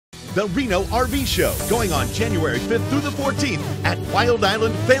the Reno RV Show, going on January 5th through the 14th at Wild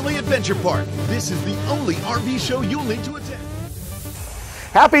Island Family Adventure Park. This is the only RV show you'll need to attend.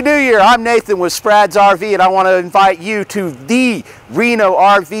 Happy New Year! I'm Nathan with Sprad's RV, and I want to invite you to the Reno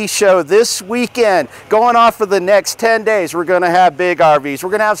RV Show this weekend. Going on for the next 10 days. We're going to have big RVs. We're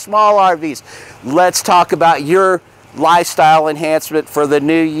going to have small RVs. Let's talk about your lifestyle enhancement for the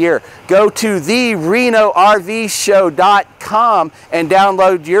new year. Go to therenorvshow.com and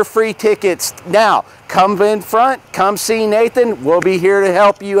download your free tickets now. Come in front, come see Nathan. We'll be here to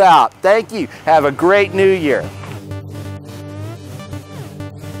help you out. Thank you. Have a great new year.